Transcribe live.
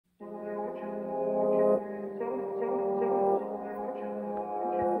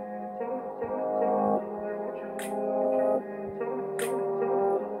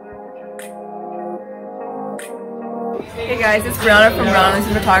Guys, it's Brianna from Brianna's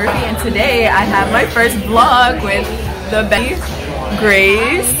Photography, and today I have my first vlog with the Betty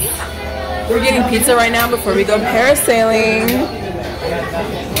Grace. We're getting pizza right now before we go parasailing.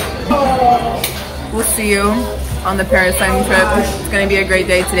 We'll see you on the parasailing trip. It's gonna be a great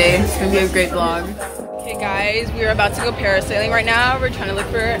day today. It's gonna be a great vlog. Okay guys, we are about to go parasailing right now. We're trying to look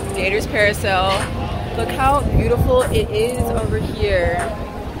for Gators Parasail. Look how beautiful it is over here.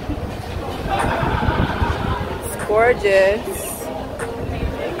 It's gorgeous.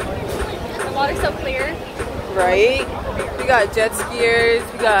 The water's so clear. Right? We got jet skiers,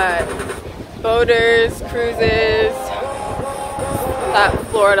 we got boaters, cruises. That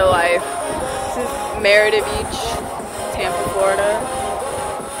Florida life. This is Madeira Beach, Tampa, Florida.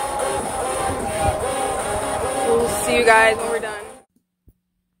 We'll see you guys when we're done.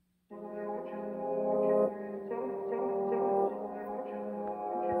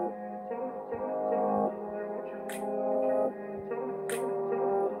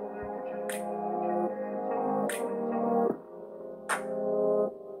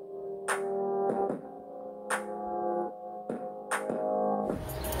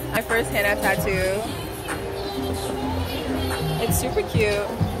 My first henna tattoo. It's super cute.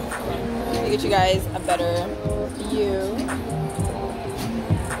 Let me get you guys a better view.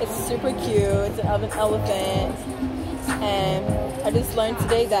 It's super cute. It's of an elephant. And I just learned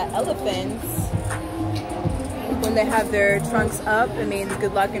today that elephants, when they have their trunks up, it means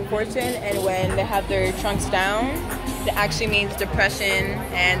good luck and fortune. And when they have their trunks down, it actually means depression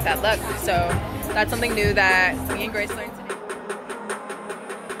and bad luck. So that's something new that me and Grace learned today.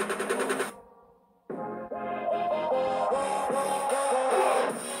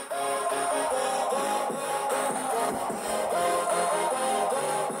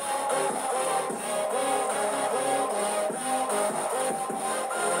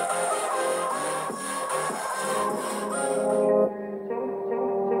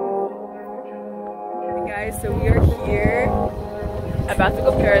 So we are here, about to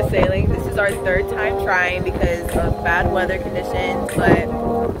go parasailing. This is our third time trying because of bad weather conditions,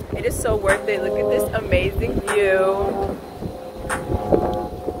 but it is so worth it. Look at this amazing view.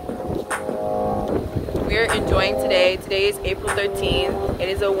 We are enjoying today. Today is April 13th. It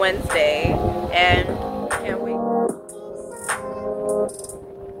is a Wednesday, and can't wait.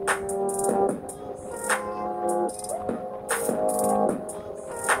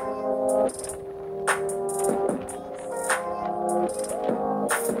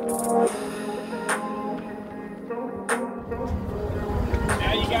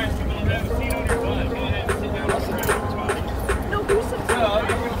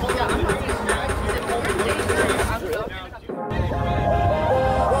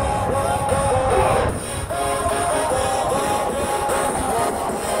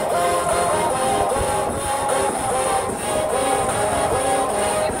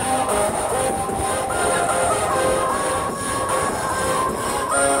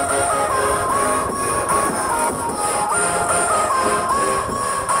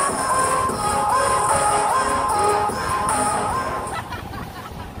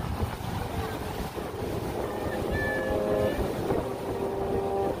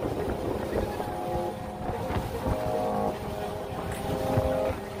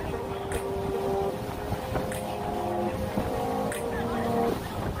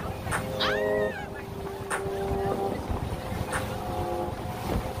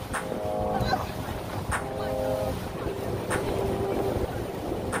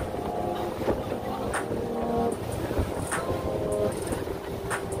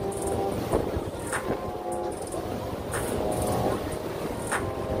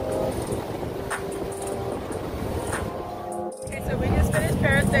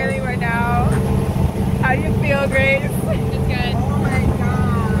 Parasailing right now. How do you feel, Grace? It's good. Oh my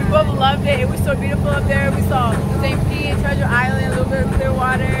god. We both loved it. It was so beautiful up there. We saw St. Pete and Treasure Island, a little bit of clear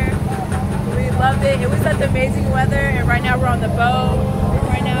water. We loved it. It was such amazing weather, and right now we're on the boat.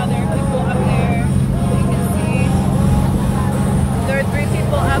 Right now there are people up there. You can see there are 3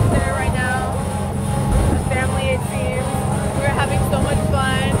 people up there right now.